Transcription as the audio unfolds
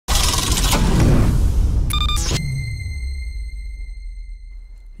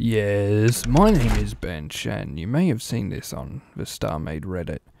Yes, my name is Bench, and you may have seen this on the Starmade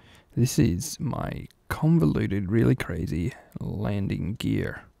Reddit. This is my convoluted, really crazy landing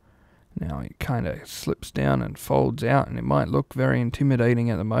gear. Now, it kind of slips down and folds out, and it might look very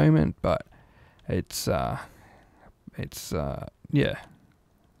intimidating at the moment, but yeah,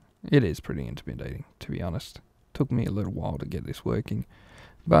 it is pretty intimidating, to be honest. Took me a little while to get this working,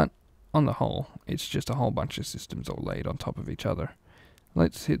 but on the whole, it's just a whole bunch of systems all laid on top of each other.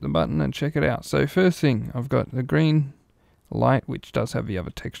 Let's hit the button and check it out. So first thing, I've got the green light, which does have the other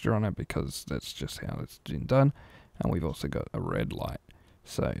texture on it because that's just how it's been done. And we've also got a red light.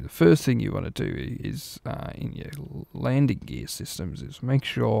 So the first thing you want to do is, in your landing gear systems, is make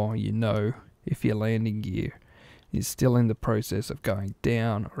sure you know if your landing gear is still in the process of going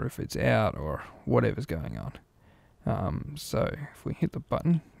down or if it's out or whatever's going on. So if we hit the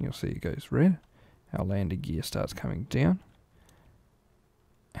button, you'll see it goes red. Our landing gear starts coming down.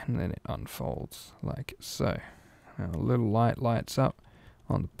 And then it unfolds like so. Now a little light lights up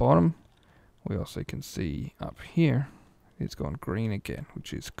on the bottom. We also can see up here it's gone green again,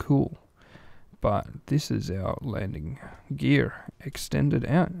 which is cool. But this is our landing gear extended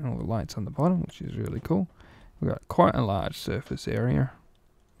out, and all the lights on the bottom, which is really cool. We've got quite a large surface area,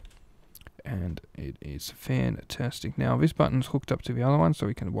 and it is fantastic. Now this button's hooked up to the other one, so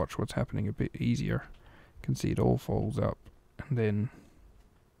we can watch what's happening a bit easier. You can see it all folds up and then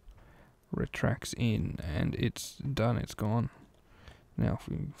retracts in, and it's done, it's gone. Now if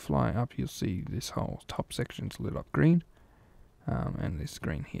we fly up, you'll see this whole top section's lit up green, and this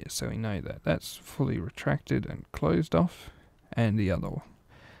green here, so we know that that's fully retracted and closed off, and the other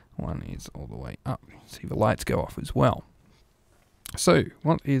one is all the way up. See the lights go off as well. So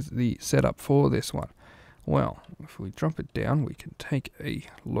what is the setup for this one? Well, if we drop it down, we can take a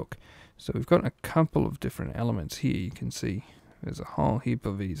look. So we've got a couple of different elements here. You can see there's a whole heap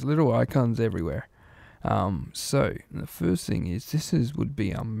of these little icons everywhere. So the first thing is would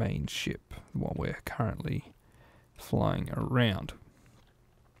be our main ship, what we're currently flying around.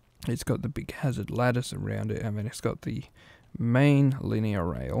 It's got the big hazard lattice around it, and then it's got the main linear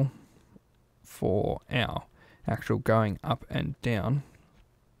rail for our actual going up and down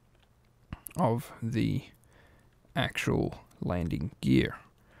of the actual landing gear.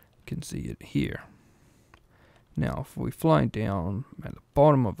 You can see it here. Now if we fly down at the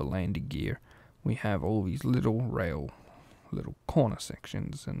bottom of the landing gear, we have all these little corner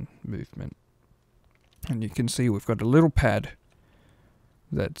sections and movement. And you can see we've got a little pad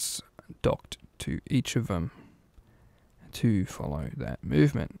that's docked to each of them to follow that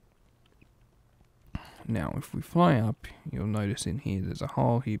movement. Now if we fly up, you'll notice in here there's a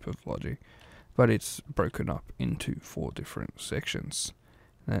whole heap of logic, but it's broken up into 4 different sections.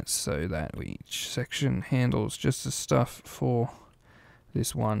 That's so that each section handles just the stuff for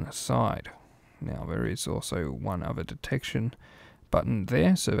this one side. Now there is also one other detection button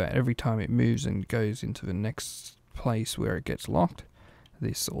there, so that every time it moves and goes into the next place where it gets locked,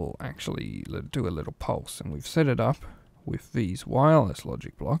 this will actually do a little pulse. And we've set it up with these wireless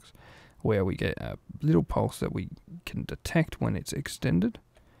logic blocks where we get a little pulse that we can detect when it's extended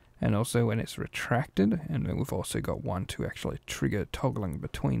and also when it's retracted, and then we've also got one to actually trigger toggling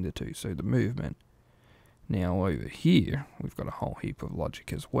between the two, so the movement. Now over here we've got a whole heap of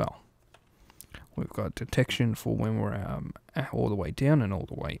logic as well. We've got detection for when we're all the way down and all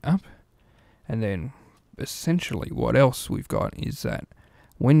the way up, and then essentially what else we've got is that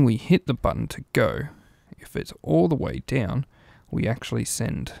when we hit the button to go, if it's all the way down, we actually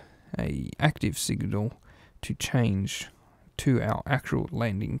send a active signal to change to our actual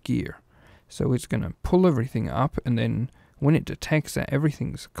landing gear. So it's going to pull everything up, and then when it detects that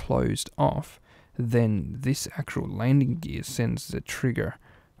everything's closed off, then this actual landing gear sends the trigger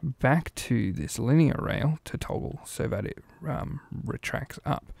back to this linear rail to toggle so that it retracts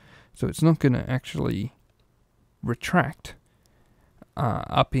up. So it's not going to actually retract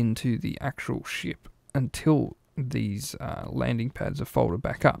up into the actual ship until these landing pads are folded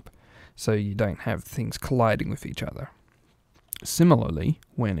back up, so you don't have things colliding with each other. Similarly,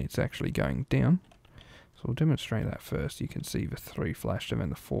 when it's actually going down, so we'll demonstrate that first. You can see the 3 flashed and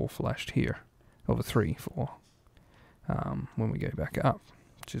then the 4 flashed here, or the 3, 4, when we go back up,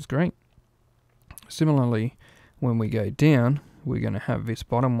 which is great. Similarly, when we go down, we're going to have this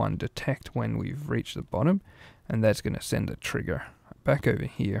bottom one detect when we've reached the bottom, and that's going to send a trigger back over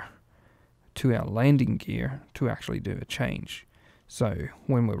here to our landing gear to actually do a change. So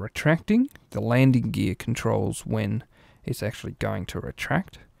when we're retracting, the landing gear controls when it's actually going to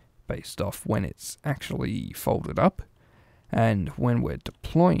retract based off when it's actually folded up, and when we're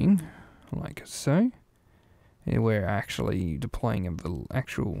deploying like so, we're actually deploying the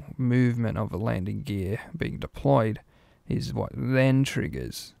actual movement of the landing gear being deployed is what then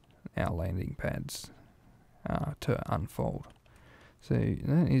triggers our landing pads to unfold. So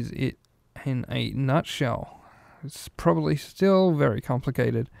that is it in a nutshell. It's probably still very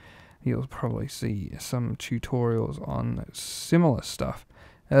complicated. You'll probably see some tutorials on similar stuff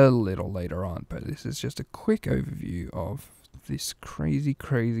a little later on, but this is just a quick overview of this crazy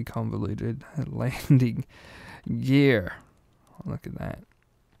convoluted landing gear. Look at that.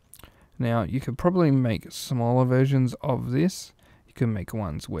 Now you could probably make smaller versions of this. You can make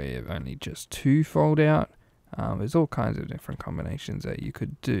ones where only just 2 fold out. There's all kinds of different combinations that you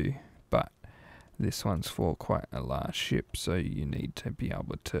could do, but this one's for quite a large ship, so you need to be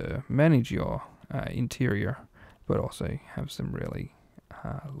able to manage your interior, but also have some really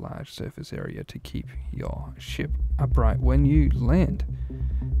large surface area to keep your ship upright when you land.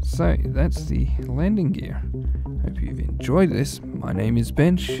 So that's the landing gear. Hope you've enjoyed this. My name is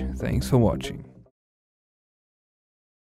Bench. Thanks for watching.